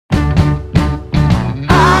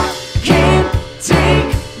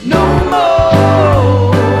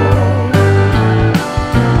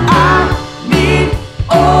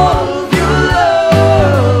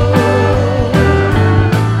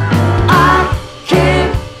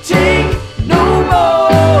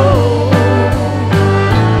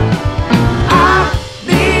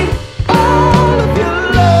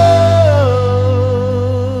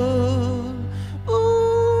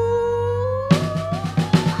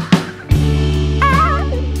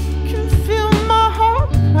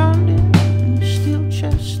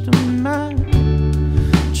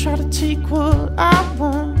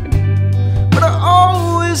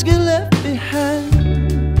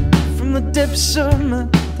piece of my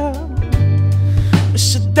thumb. I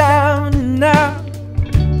sit down and now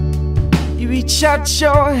you reach out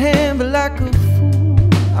your hand, but like a fool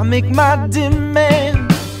I make my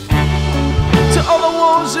demand to all the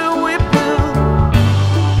walls that we build,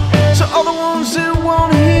 to all the ones that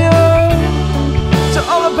won't heal, to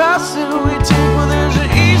all the paths that we take. Well, there's an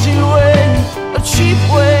easy way, a cheap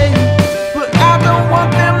way, but I don't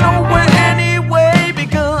want them nowhere anyway,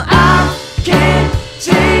 because I can't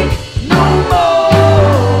take no more.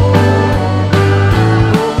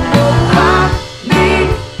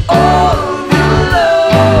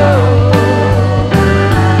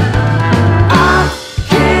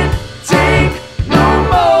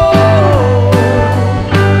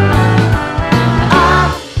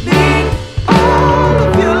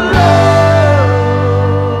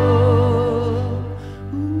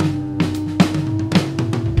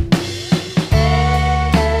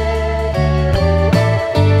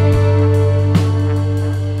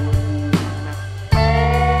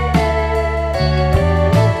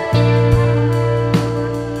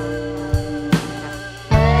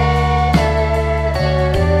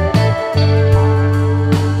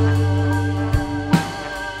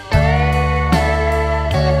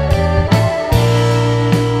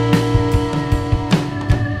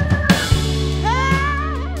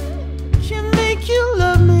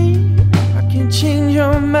 Change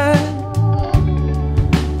your mind,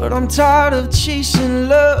 but I'm tired of chasing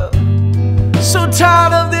love, so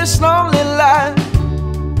tired of this lonely life.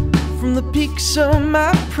 From the peaks of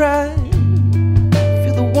my pride,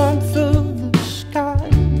 feel the warmth of the sky,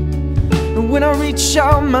 and when I reach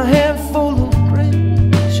out my hand full of